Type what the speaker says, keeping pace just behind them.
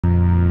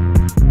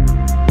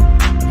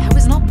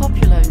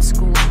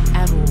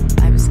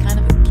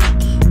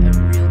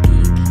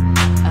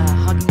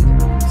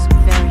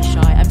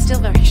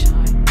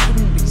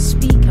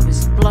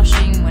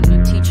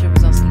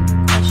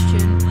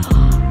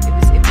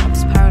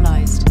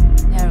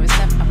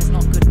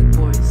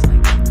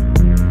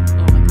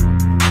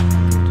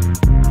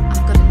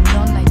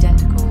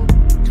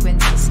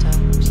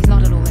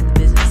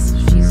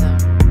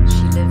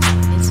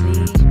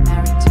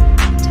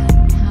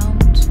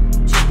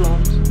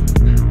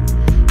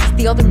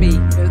the other me,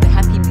 the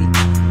happy me.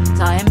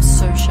 So I am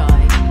so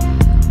shy,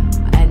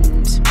 and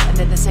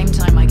at the same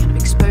time I kind of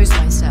expose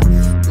myself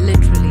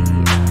literally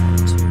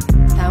to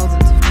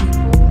thousands of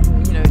people.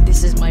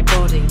 This is my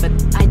body, but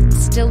I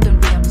still don't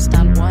really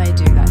understand why I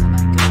do that, and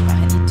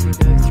I need to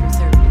go through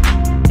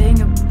therapy.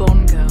 Being a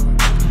Bond girl,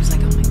 I was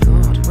like, oh my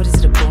god, what is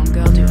it a Bond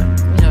girl doing?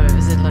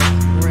 Is it like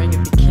wearing a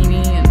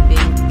bikini and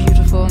being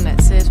beautiful and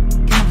that's it?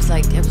 I was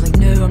like,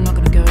 no, I'm not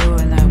gonna go,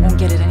 and I won't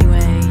get it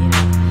anyway.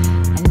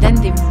 And then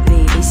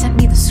they sent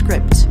me the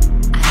script,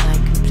 and I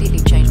completely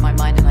changed my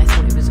mind, and I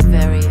thought it was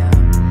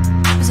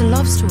it was a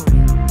love story.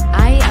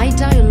 I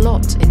die a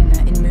lot in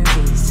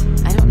movies.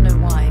 I don't know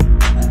why.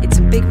 It's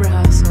a big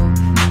rehearsal.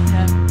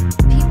 Yeah.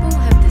 People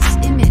have this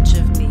image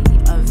of me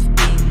of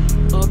being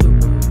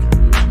otherworldly,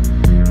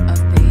 of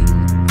being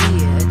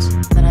weird,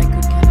 that I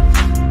could kind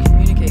of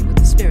communicate with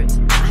the spirit.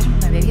 I don't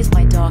know, maybe it's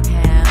my dark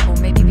hair, or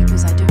maybe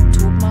because I don't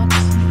talk much.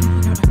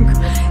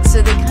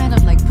 So they kind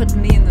of like put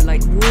me in the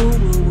like whoa,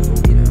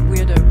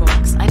 weirdo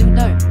box. I don't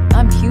know.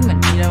 I'm human,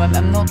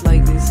 I'm not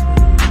like this.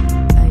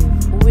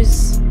 I've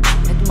always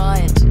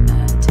admired